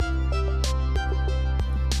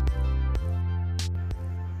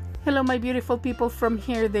Hello, my beautiful people from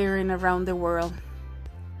here, there, and around the world.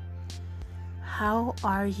 How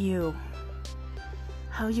are you?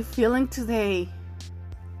 How are you feeling today?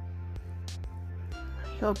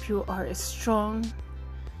 I hope you are strong,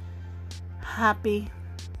 happy,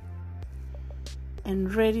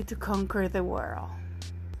 and ready to conquer the world.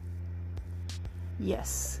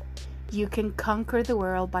 Yes, you can conquer the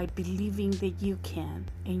world by believing that you can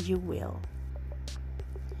and you will.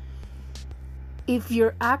 If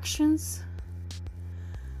your actions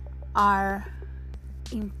are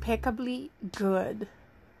impeccably good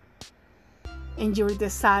and your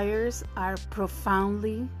desires are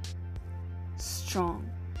profoundly strong,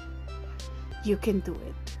 you can do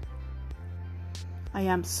it. I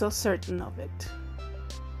am so certain of it.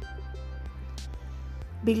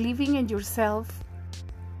 Believing in yourself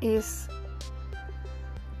is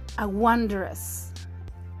a wondrous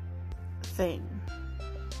thing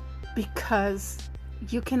because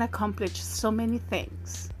you can accomplish so many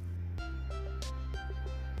things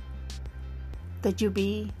that you'll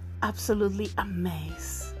be absolutely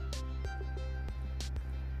amazed.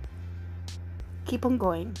 Keep on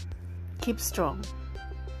going, keep strong,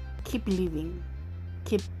 keep living,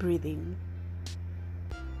 keep breathing.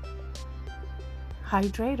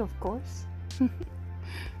 Hydrate, of course.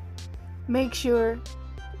 Make sure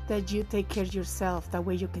that you take care of yourself, that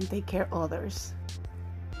way you can take care of others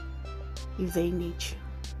if they need you.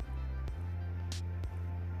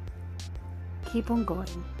 Keep on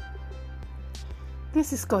going.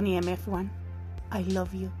 This is Connie MF1. I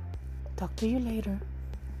love you. Talk to you later.